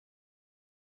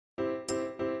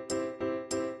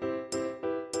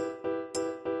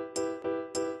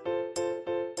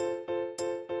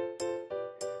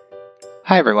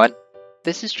Hi everyone,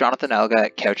 this is Jonathan Elga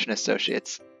at Couch &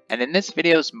 Associates, and in this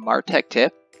video's MarTech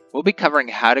tip, we'll be covering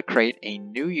how to create a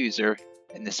new user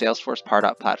in the Salesforce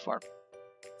Pardot platform.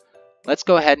 Let's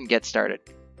go ahead and get started.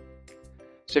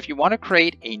 So if you want to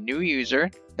create a new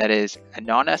user that is a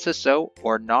non-SSO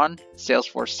or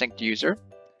non-Salesforce synced user,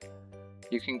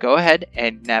 you can go ahead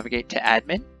and navigate to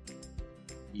Admin,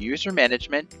 User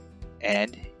Management,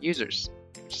 and Users,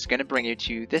 which is going to bring you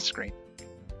to this screen.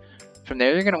 From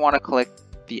there, you're going to want to click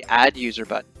the Add User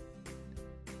button.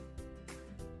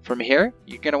 From here,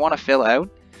 you're going to want to fill out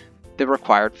the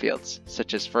required fields,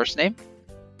 such as first name,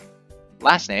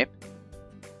 last name,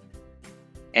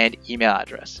 and email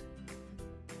address.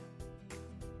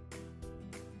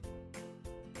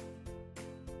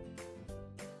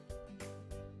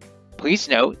 Please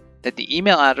note that the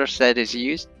email address that is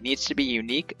used needs to be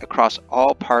unique across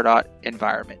all Pardot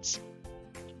environments.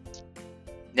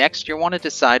 Next, you'll want to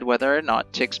decide whether or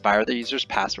not to expire the user's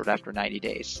password after 90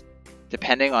 days,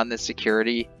 depending on the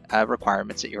security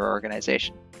requirements at your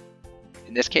organization.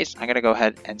 In this case, I'm going to go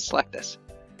ahead and select this.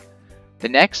 The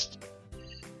next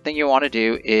thing you want to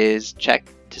do is check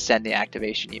to send the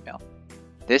activation email.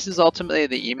 This is ultimately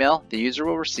the email the user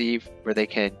will receive where they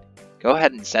can go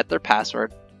ahead and set their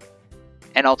password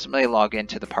and ultimately log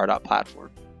into the Pardot platform.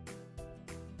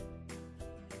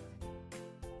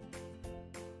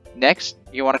 Next,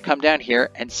 you want to come down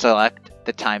here and select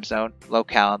the time zone,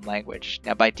 locale, and language.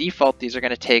 Now by default, these are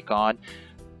going to take on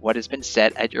what has been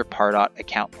set at your Pardot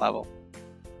account level.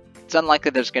 It's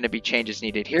unlikely there's going to be changes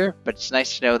needed here, but it's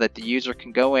nice to know that the user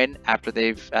can go in after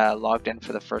they've logged in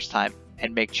for the first time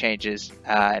and make changes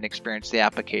and experience the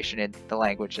application in the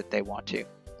language that they want to.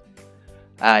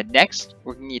 Next,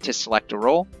 we're going to need to select a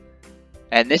role.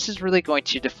 And this is really going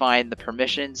to define the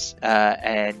permissions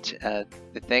and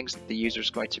the things that the user is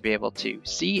going to be able to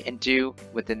see and do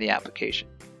within the application.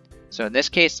 So in this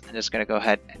case, I'm just going to go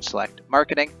ahead and select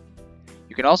marketing.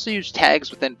 You can also use tags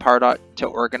within Pardot to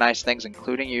organize things,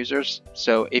 including users.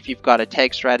 So if you've got a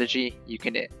tag strategy, you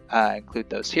can include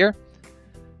those here.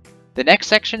 The next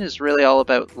section is really all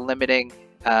about limiting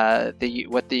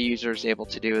what the user is able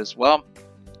to do as well.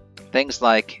 Things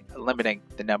like limiting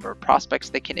the number of prospects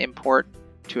they can import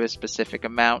to a specific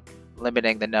amount,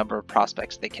 limiting the number of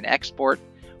prospects they can export,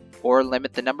 or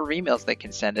limit the number of emails they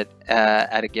can send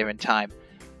at a given time.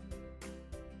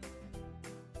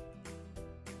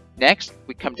 Next,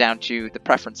 we come down to the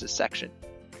preferences section.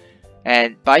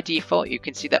 And by default, you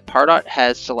can see that Pardot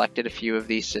has selected a few of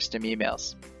these system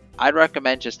emails. I'd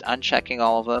recommend just unchecking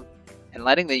all of them and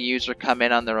letting the user come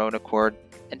in on their own accord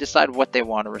and decide what they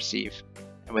want to receive.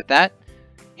 And with that,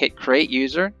 hit create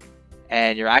user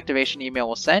and your activation email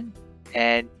will send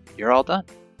and you're all done.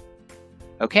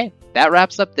 Okay, that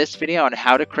wraps up this video on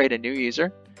how to create a new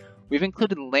user. We've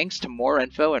included links to more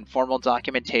info and formal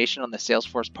documentation on the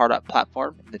Salesforce Pardot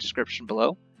platform in the description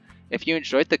below. If you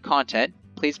enjoyed the content,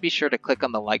 please be sure to click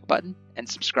on the like button and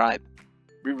subscribe.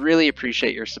 We really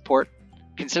appreciate your support.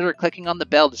 Consider clicking on the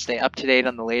bell to stay up to date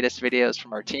on the latest videos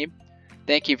from our team.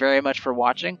 Thank you very much for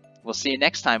watching. We'll see you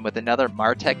next time with another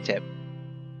MarTech tip.